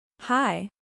Hi.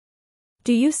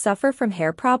 Do you suffer from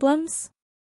hair problems?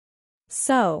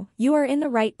 So, you are in the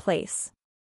right place.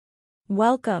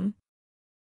 Welcome.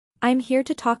 I'm here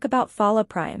to talk about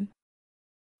FoliPrime.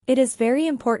 It is very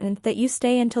important that you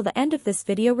stay until the end of this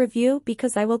video review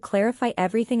because I will clarify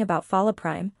everything about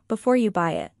FoliPrime before you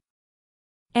buy it.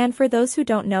 And for those who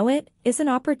don't know, it is an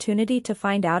opportunity to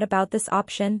find out about this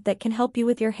option that can help you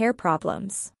with your hair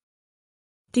problems.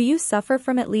 Do you suffer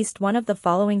from at least one of the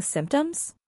following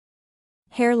symptoms?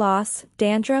 Hair loss,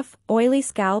 dandruff, oily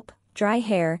scalp, dry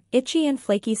hair, itchy and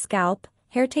flaky scalp,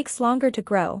 hair takes longer to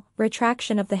grow,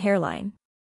 retraction of the hairline.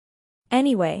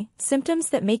 Anyway, symptoms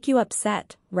that make you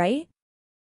upset, right?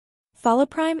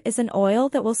 FoliPrime is an oil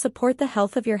that will support the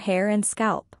health of your hair and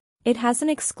scalp. It has an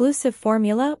exclusive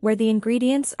formula where the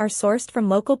ingredients are sourced from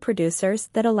local producers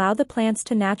that allow the plants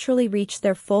to naturally reach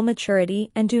their full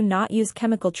maturity and do not use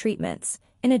chemical treatments,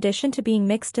 in addition to being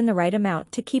mixed in the right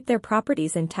amount to keep their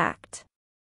properties intact.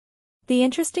 The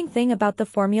interesting thing about the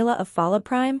formula of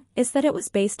FoliPrime is that it was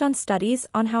based on studies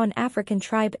on how an African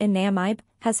tribe in Namib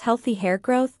has healthy hair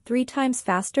growth 3 times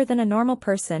faster than a normal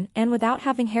person and without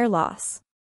having hair loss.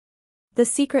 The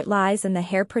secret lies in the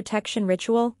hair protection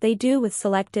ritual they do with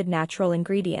selected natural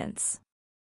ingredients.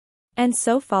 And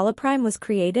so FoliPrime was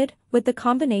created with the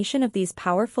combination of these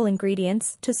powerful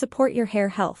ingredients to support your hair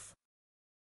health.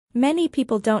 Many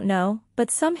people don't know,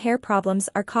 but some hair problems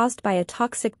are caused by a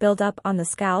toxic buildup on the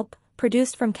scalp,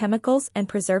 produced from chemicals and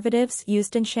preservatives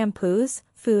used in shampoos,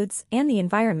 foods, and the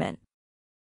environment.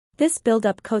 This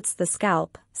buildup coats the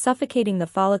scalp, suffocating the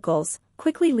follicles,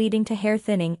 quickly leading to hair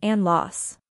thinning and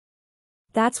loss.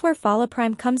 That's where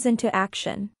FoliPrime comes into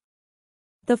action.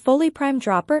 The FoliPrime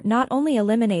dropper not only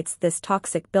eliminates this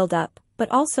toxic buildup, but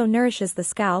also nourishes the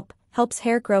scalp, helps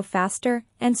hair grow faster,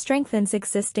 and strengthens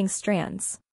existing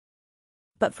strands.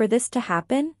 But for this to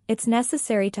happen, it's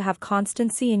necessary to have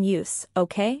constancy in use,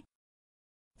 okay?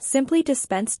 Simply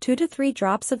dispense 2 to 3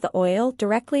 drops of the oil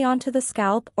directly onto the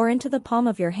scalp or into the palm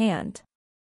of your hand.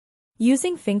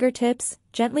 Using fingertips,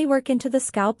 gently work into the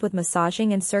scalp with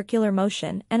massaging and circular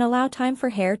motion and allow time for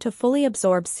hair to fully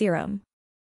absorb serum.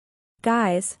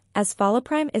 Guys, as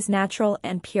FoliPrime is natural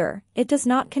and pure, it does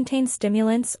not contain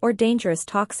stimulants or dangerous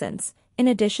toxins, in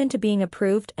addition to being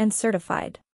approved and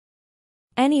certified.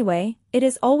 Anyway, it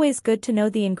is always good to know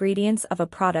the ingredients of a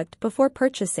product before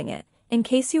purchasing it, in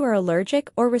case you are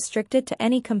allergic or restricted to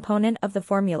any component of the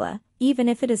formula, even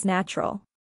if it is natural.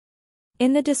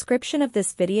 In the description of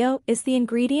this video is the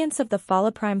ingredients of the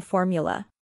FoliPrime formula.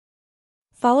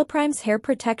 FoliPrime's hair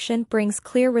protection brings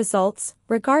clear results,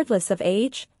 regardless of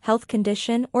age, health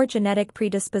condition, or genetic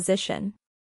predisposition.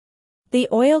 The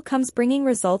oil comes bringing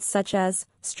results such as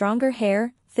stronger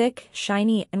hair, thick,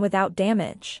 shiny, and without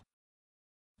damage.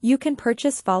 You can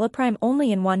purchase FoliPrime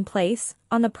only in one place,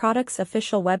 on the product's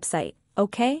official website,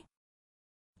 okay?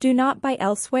 Do not buy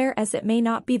elsewhere as it may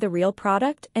not be the real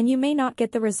product and you may not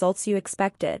get the results you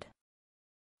expected.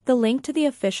 The link to the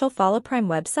official FoliPrime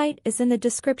website is in the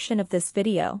description of this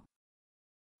video.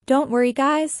 Don't worry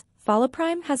guys,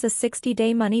 FoliPrime has a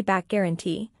 60-day money-back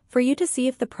guarantee, for you to see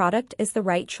if the product is the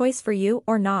right choice for you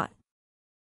or not.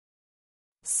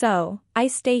 So, I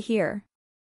stay here.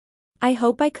 I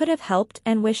hope I could have helped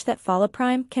and wish that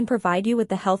FoliPrime can provide you with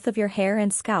the health of your hair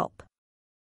and scalp.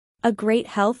 A great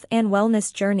health and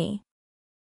wellness journey.